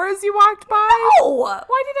close the door as you walked by? No.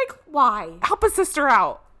 Why? Help a sister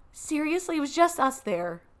out. Seriously, it was just us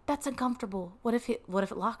there. That's uncomfortable. What if it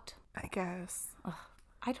locked? I guess. Ugh,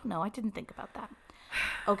 I don't know. I didn't think about that.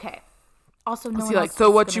 Okay. Also, no one else like, so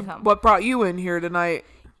what brought you in here tonight?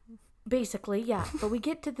 Basically, yeah. But we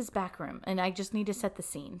get to this back room, and I just need to set the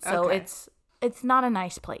scene. So it's not a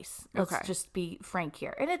nice place. Let's just be frank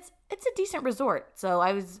here. And it's a decent resort. So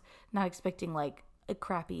I was not expecting like a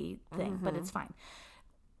crappy thing, but it's fine.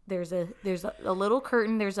 There's a little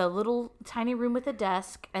curtain. There's a little tiny room with a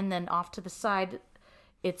desk, and then off to the side,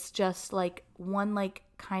 it's just like one like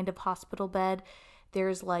kind of hospital bed.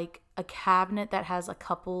 There's like a cabinet that has a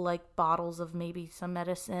couple like bottles of maybe some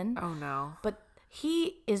medicine. Oh no. But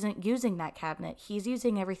he isn't using that cabinet. He's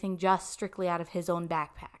using everything just strictly out of his own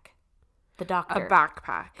backpack. The doctor. A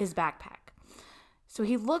backpack. His backpack. So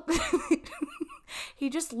he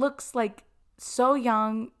just looks like so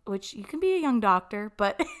young, which you can be a young doctor,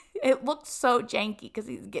 but it looks so janky because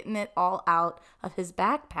he's getting it all out of his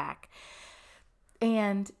backpack.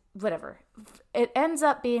 And whatever. It ends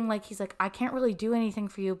up being like, he's like, I can't really do anything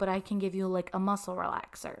for you, but I can give you like a muscle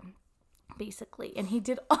relaxer, basically. And he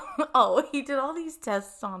did all these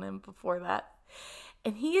tests on him before that.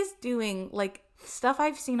 And he is doing like stuff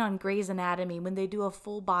I've seen on Grey's Anatomy when they do a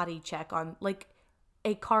full body check on like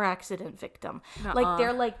a car accident victim. Uh-uh. Like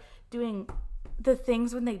they're like doing the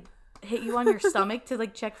things when they hit you on your stomach to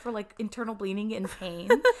like check for like internal bleeding and pain.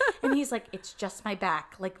 And he's like, it's just my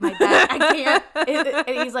back. Like my back, I can't.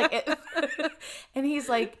 And he's like, and he's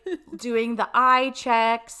like doing the eye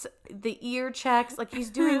checks, the ear checks. Like he's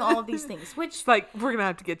doing all of these things, which it's like, we're going to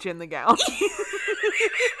have to get you in the gown.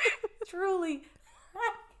 Truly.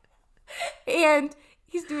 And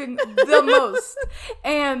he's doing the most.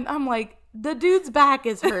 And I'm like, the dude's back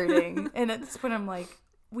is hurting. And at this point I'm like,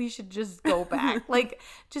 we should just go back. Like,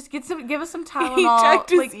 just give us some Tylenol. He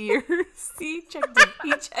checked his like, ears. He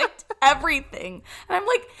checked everything. And I'm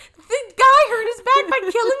like, the guy hurt his back by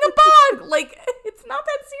killing a bug. Like, it's not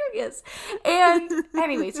that serious. And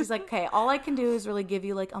anyways, he's like, okay, all I can do is really give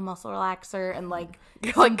you like a muscle relaxer and like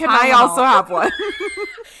can I also have one?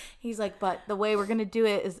 He's like, but the way we're gonna do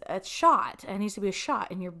it is a shot. It needs to be a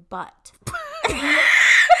shot in your butt.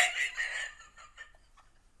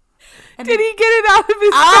 Did he get it out of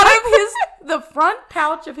the front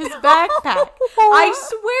pouch of his backpack? I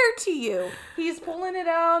swear to you, he's pulling it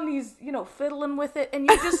out and he's, fiddling with it, and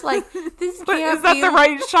you're just like, this can't be. Is that the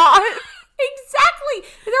right shot? Exactly.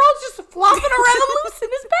 They're all just flopping around loose in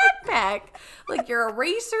his backpack. Like, your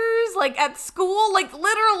erasers, like at school. Like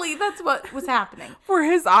literally, that's what was happening. Were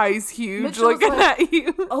his eyes huge Mitchell was looking like, at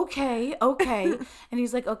you? Okay. And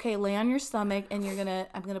he's like, okay, lay on your stomach and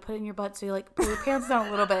I'm going to put it in your butt. So you like pull your pants down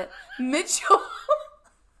a little bit. Mitchell.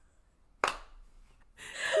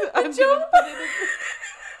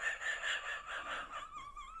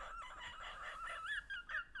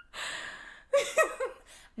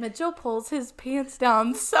 Mitchell pulls his pants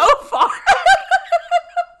down so far.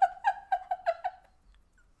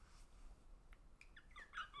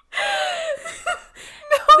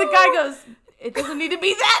 The guy goes, it doesn't need to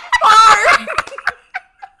be that far.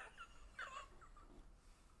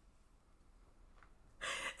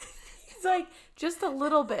 He's like, just a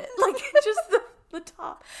little bit. Like, just the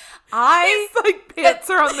top. His like pants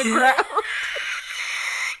are on the ground.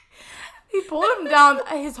 He pulled him down.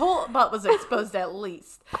 His whole butt was exposed at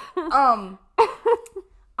least. I'm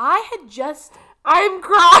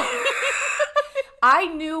crying. I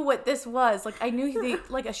knew what this was. Like, I knew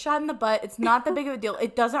like a shot in the butt. It's not that big of a deal.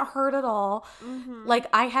 It doesn't hurt at all. Mm-hmm. Like,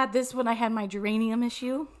 I had this when I had my geranium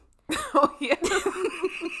issue. Oh, yeah.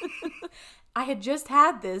 I had just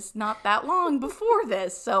had this not that long before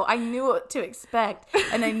this, so I knew what to expect,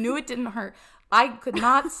 and I knew it didn't hurt. I could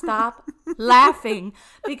not stop laughing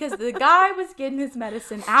because the guy was getting his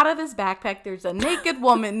medicine out of his backpack. There's a naked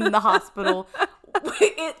woman in the hospital.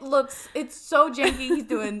 It's so janky. He's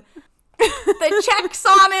doing the checks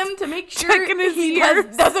on him to make sure he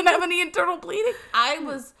doesn't have any internal bleeding. I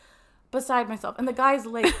was beside myself. And the guy's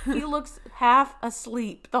late. He looks half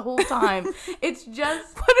asleep the whole time. It's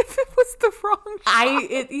just... What if it was the wrong shot?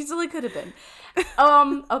 It easily could have been.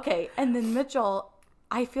 Okay. And then Mitchell,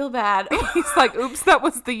 I feel bad. He's like, oops, that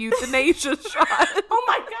was the euthanasia shot. Oh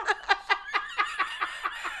my God.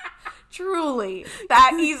 Truly.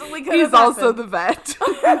 That easily could have happened. He's also the vet.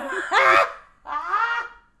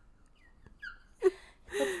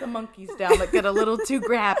 Puts the monkeys down that get a little too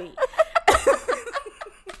grabby.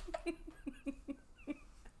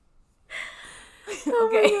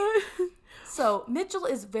 Okay. Oh, so Mitchell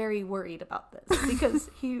is very worried about this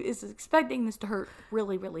because he is expecting this to hurt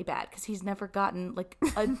really, really bad because he's never gotten like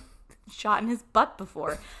a shot in his butt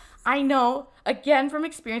before. I know, again from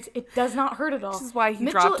experience, it does not hurt at all. This is why he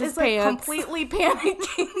Mitchell dropped his pants. Like completely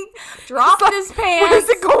panicking. Dropped his pants. Where's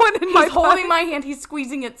it going in my butt? He's holding my hand. He's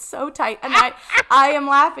squeezing it so tight, and I am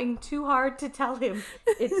laughing too hard to tell him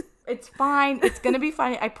it's fine. It's gonna be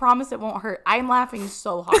fine. I promise it won't hurt. I'm laughing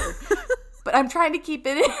so hard. But I'm trying to keep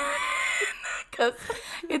it in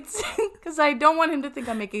because I don't want him to think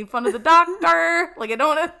I'm making fun of the doctor. Like, I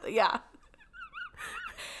don't want to, yeah.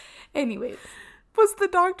 Anyways. Was the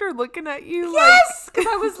doctor looking at you? Yes! Because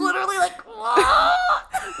I was literally like,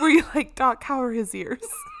 whoa! Were you like, Doc, how are his ears?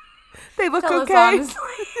 They look Tell okay. us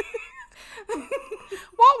honestly.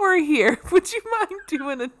 While we're here, would you mind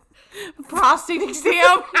doing a prostate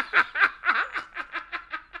exam?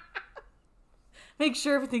 Make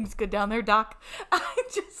sure everything's good down there, Doc.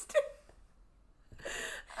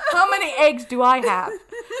 How many eggs do I have?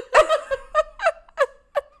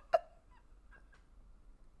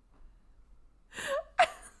 I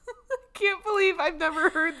can't believe I've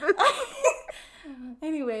never heard this.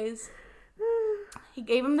 Anyways, he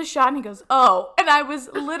gave him the shot and he goes, oh. And I was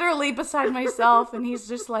literally beside myself and he's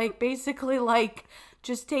just like, basically like,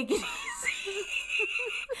 just take it easy.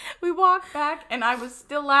 We walked back and I was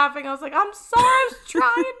still laughing. I was like, I'm sorry. I was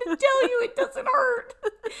trying to tell you it doesn't hurt.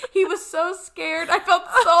 He was so scared. I felt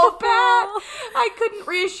so bad. I couldn't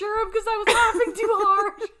reassure him because I was laughing too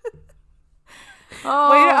hard.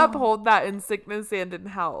 Oh. Way to uphold that in sickness and in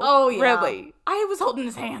health. Oh, yeah. Really? I was holding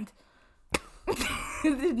his hand.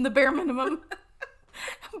 The bare minimum.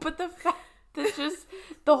 But the fact that just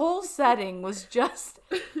the whole setting was just,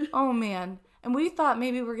 oh, man. And we thought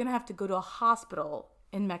maybe we were going to have to go to a hospital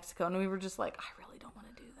in Mexico. And we were just like, I really don't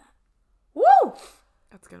want to do that. Woo!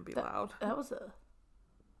 That's going to be loud. That was a...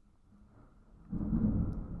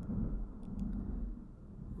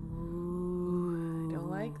 Ooh, I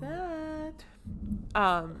don't like that.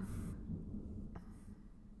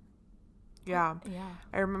 Yeah.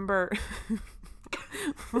 I remember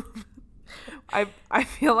I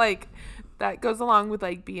feel like that goes along with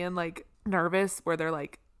like being like nervous where they're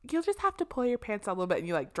like, you'll just have to pull your pants out a little bit and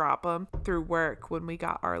you like drop them. Through work when we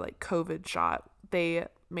got our like COVID shot, they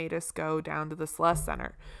made us go down to the Celeste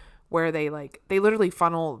Center where they literally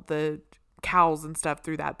funnel the cows and stuff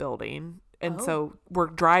through that building. And so we're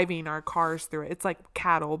driving our cars through it. It's like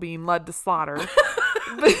cattle being led to slaughter.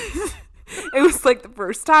 But it was like the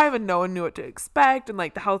first time and no one knew what to expect. And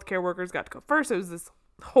like the healthcare workers got to go first. It was this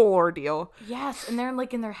whole ordeal. Yes. And they're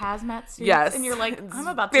like in their hazmat suits. Yes. And you're like, I'm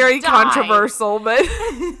about to very die. Controversial, but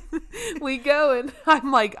we go and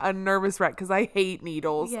I'm like a nervous wreck because I hate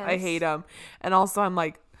needles. I Yes. hate them. And also I'm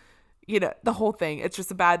like, the whole thing. It's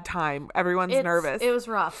just a bad time. Everyone's nervous. It was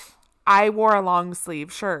rough. I wore a long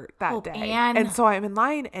sleeve shirt that Hope, day. Ann. And so I'm in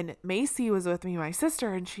line and Macy was with me, my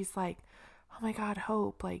sister, and she's like, oh my God,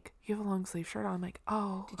 Hope, like you have a long sleeve shirt on. I'm like,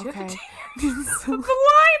 oh, Did you okay. have to so, the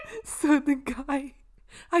line. So the guy,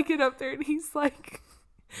 I get up there and he's like,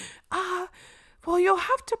 well, you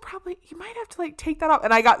might have to like take that off.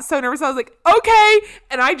 And I got so nervous. I was like, okay.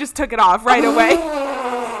 And I just took it off right away.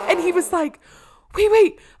 And he was like, wait,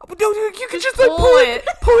 no, you can just like pull it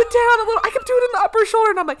down a little. I kept doing it in the upper shoulder,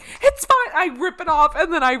 and I'm like, it's fine. I rip it off,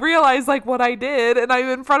 and then I realized like what I did, and I'm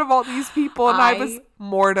in front of all these people, and I was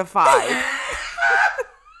mortified.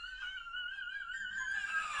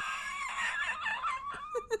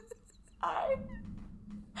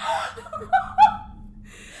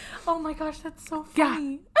 Oh my gosh, that's so Yeah,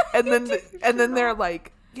 funny. and then they're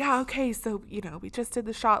like, yeah, okay, so we just did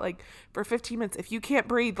the shot like for 15 minutes. If you can't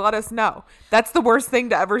breathe, let us know. That's the worst thing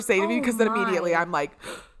to ever say to me, because then immediately I'm like,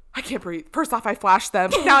 I can't breathe. First off, I flashed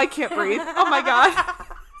them. Now I can't breathe. Oh my God.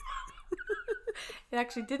 It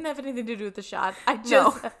actually didn't have anything to do with the shot. I'm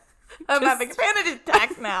having panic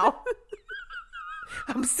attack now.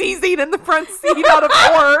 I'm seizing in the front seat out of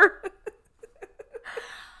horror.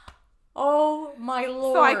 Oh my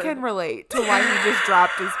Lord. So I can relate to why he just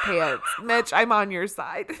dropped his pants. Mitch, I'm on your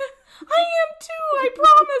side. I am too, I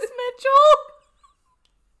promise,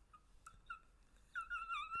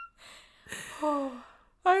 Mitchell. Oh,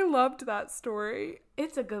 I loved that story.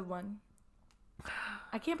 it's a good one.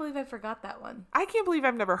 I can't believe I forgot that one. I can't believe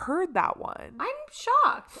I've never heard that one. I'm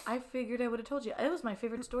shocked. I figured I would have told you. It was my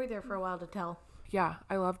favorite story there for a while to tell. Yeah,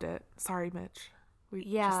 I loved it. Sorry, Mitch. We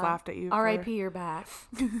Yeah. just laughed at you. R.I.P. You're back.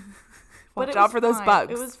 Watch out for those fine.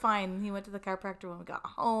 bugs. It was fine. He went to the chiropractor when we got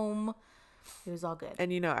home. It was all good.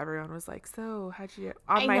 And everyone was like, so how'd you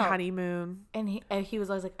I on my know. honeymoon? And he was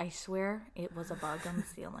always like, I swear it was a bug on the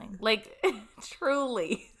ceiling. Like,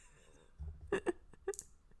 truly.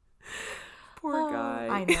 Poor guy.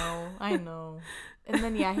 I know. And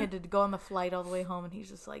then, I had to go on the flight all the way home, and he's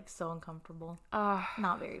just, like, so uncomfortable.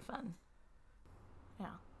 Not very fun. Yeah.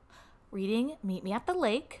 Reading Meet Me at the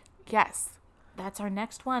Lake. Yes. That's our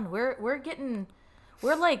next one. We're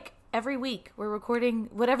like, every week, we're recording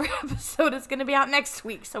whatever episode is going to be out next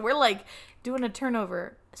week. So we're, like, doing a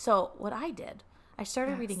turnover. So what I did, I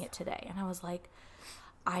started reading it today, and I was like,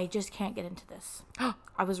 I just can't get into this.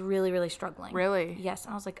 I was really, really struggling. Really? Yes.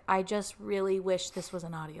 And I was like, I just really wish this was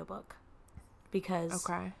an audiobook, because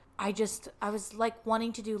Okay. I was like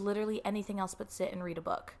wanting to do literally anything else but sit and read a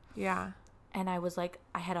book. Yeah. And I was like,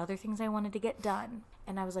 I had other things I wanted to get done.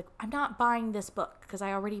 And I was like, I'm not buying this book because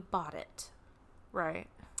I already bought it. Right.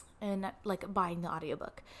 And like buying the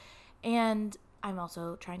audiobook. And I'm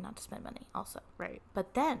also trying not to spend money also. Right.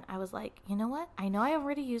 But then I was like, you know what? I know I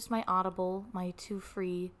already used my Audible, my 2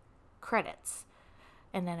 free credits.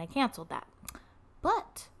 And then I canceled that.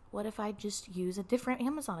 But what if I just use a different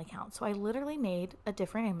Amazon account? So I literally made a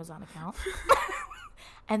different Amazon account.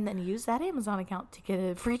 And then use that Amazon account to get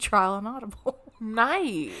a free trial on Audible.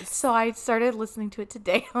 Nice. So I started listening to it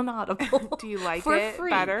today on Audible. Do you like for it free.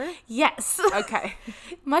 better? Yes. Okay.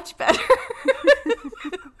 Much better.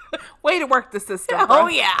 Way to work the system. Oh, bro.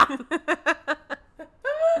 yeah.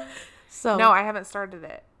 So No, I haven't started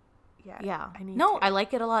it yet. yeah. I need No, to. I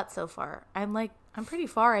like it a lot so far. I'm pretty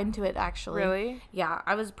far into it, actually. Really? Yeah.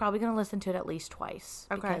 I was probably going to listen to it at least twice.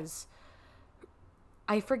 Okay. Because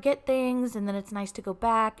I forget things, and then it's nice to go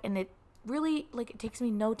back, and it really, it takes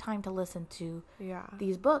me no time to listen to Yeah.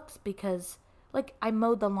 these books, because, I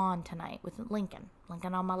mowed the lawn tonight with Lincoln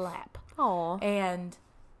on my lap. Oh. And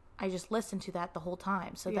I just listened to that the whole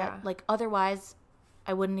time. So Yeah. that, otherwise,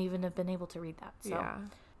 I wouldn't even have been able to read that. So Yeah.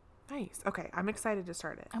 Nice. Okay. I'm excited to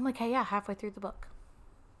start it. I'm like, hey, yeah, halfway through the book.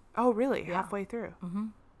 Oh, really? Yeah. Halfway through. Mm-hmm.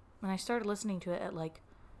 And I started listening to it at,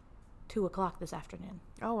 2:00 this afternoon.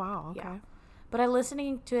 Oh, wow. Okay. Yeah. But I'm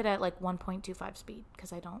listening to it at, 1.25 speed,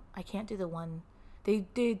 because I can't do the one. They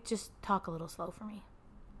just talk a little slow for me.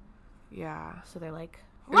 Yeah. So they're like,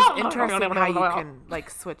 It was interesting how you can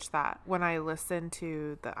switch that. When I listened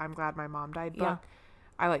to the I'm Glad My Mom Died book,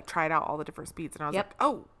 I tried out all the different speeds, and I was like,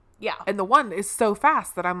 oh, yeah. and the one is so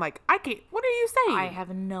fast that I'm like, I can't. What are you saying? I have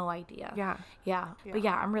no idea. Yeah. Yeah. But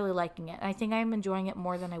yeah, I'm really liking it. I think I'm enjoying it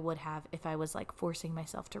more than I would have if I was forcing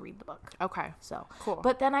myself to read the book. Okay. So Cool.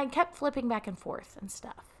 But then I kept flipping back and forth and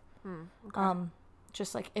stuff. Okay.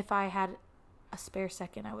 Just if I had a spare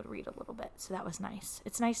second, I would read a little bit. So that was nice.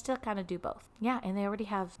 It's nice to kind of do both. Yeah, and they already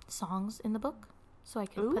have songs in the book, so I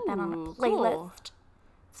can put that on a Ooh, playlist. cool.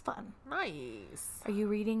 It's fun. Nice. Are you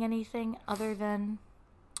reading anything other than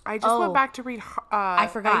I just went back to read I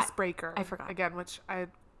forgot. Icebreaker. I forgot. Again, which I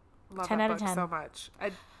love 10 that out of book 10. so much.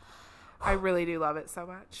 I really do love it so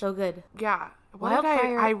much. So good. Yeah.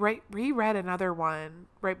 Wildfire. I reread another one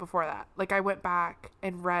right before that. Like, I went back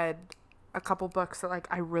and read a couple books that, like,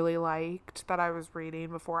 I really liked that I was reading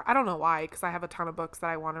before. I don't know why, because I have a ton of books that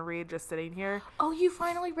I want to read just sitting here. Oh, you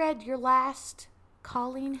finally read your last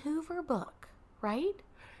Colleen Hoover book, right?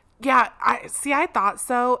 Yeah, I thought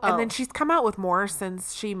so. And then Oh. she's come out with more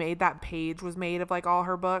since she made that page was made of, like, all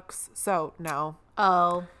her books. So, no.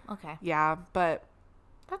 Oh, okay. Yeah, but,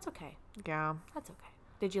 That's okay. yeah. That's okay.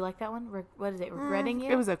 Did you like that one? What is it? Regretting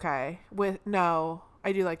You? It was okay. No,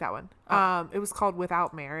 I do like that one. Oh. It was called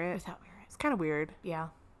Without Merit. Without Merit. It's kind of weird. Yeah.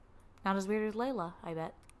 Not as weird as Layla, I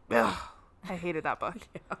bet. Ugh, I hated that book.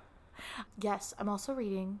 Yes, I'm also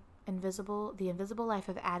reading The Invisible Life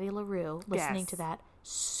of Addie LaRue. Listening to Yes. that.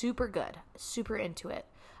 Super good. Super into it.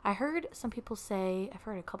 I heard some people say, I've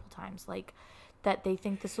heard a couple times, like, that they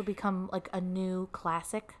think this will become, like, a new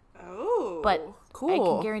classic. Oh, But cool. I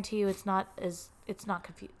can guarantee you it's not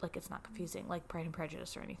confusing like Pride and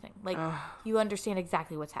Prejudice or anything. Like, you understand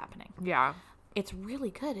exactly what's happening. Yeah. It's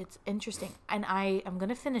really good. It's interesting. And I'm going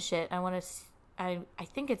to finish it. I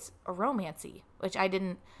think it's a romancy, which I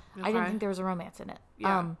didn't think there was a romance in it.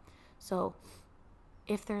 Yeah. So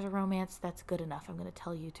if there's a romance, that's good enough. I'm going to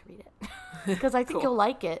tell you to read it because I think Cool. you'll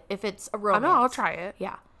like it if it's a Oh, romance. no, I'll try it.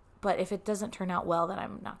 Yeah. But if it doesn't turn out well, then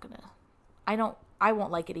I'm not going to, I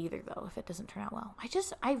won't like it either though, if it doesn't turn out well.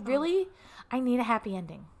 I need a happy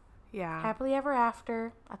ending. Yeah. Happily ever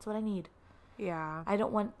after. That's what I need. Yeah. I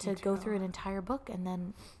don't want to go through an entire book and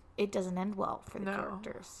then it doesn't end well for the No.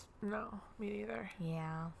 characters. No, me neither.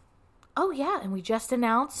 Yeah. Oh, yeah. And we just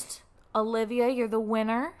announced, Olivia, you're the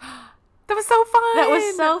winner. That was so fun. That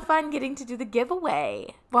was so fun getting to do the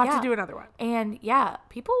giveaway. We'll have Yeah. to do another one. And yeah,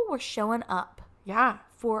 people were showing up Yeah.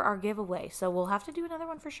 for our giveaway. So we'll have to do another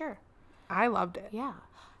one for sure. I loved it. Yeah.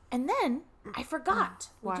 And then I forgot.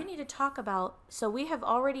 What? We do need to talk about, so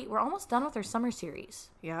we're almost done with our summer series.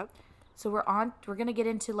 Yep. So we're going to get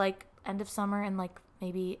into like end of summer and like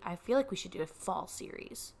maybe I feel like we should do a fall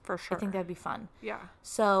series. For sure. I think that'd be fun. Yeah.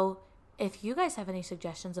 So if you guys have any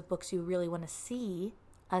suggestions of books you really want to see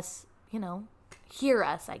us, hear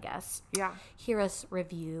us, I guess. Yeah. Hear us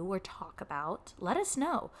review or talk about, let us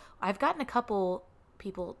know. I've gotten a couple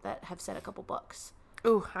people that have said a couple books.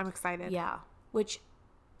 Ooh, I'm excited. Yeah.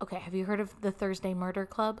 Okay, have you heard of the Thursday Murder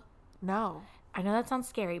Club? No. I know that sounds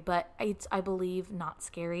scary, but it's, I believe, not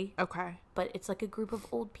scary. Okay. But it's like a group of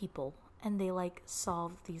old people, and they like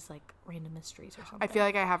solve these like random mysteries or something. I feel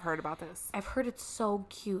like I have heard about this. I've heard it's so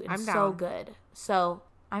cute and I'm so down. good. So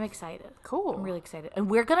I'm excited. Cool. I'm really excited. And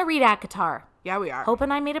we're going to read ACOTAR. Yeah, we are. Hope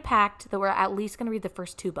and I made a pact that we're at least going to read the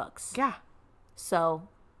first 2 books. Yeah. So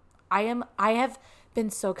I have been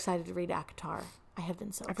so excited to read ACOTAR. I have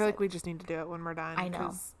been so excited. I feel like we just need to do it when we're done. I know.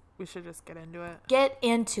 'cause we should just get into it. Get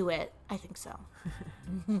into it. I think so.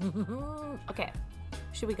 Okay.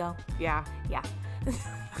 Should we go? Yeah. Yeah.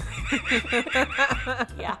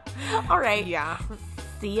 Yeah. All right. Yeah.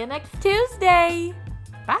 See you next Tuesday.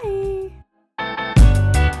 Bye.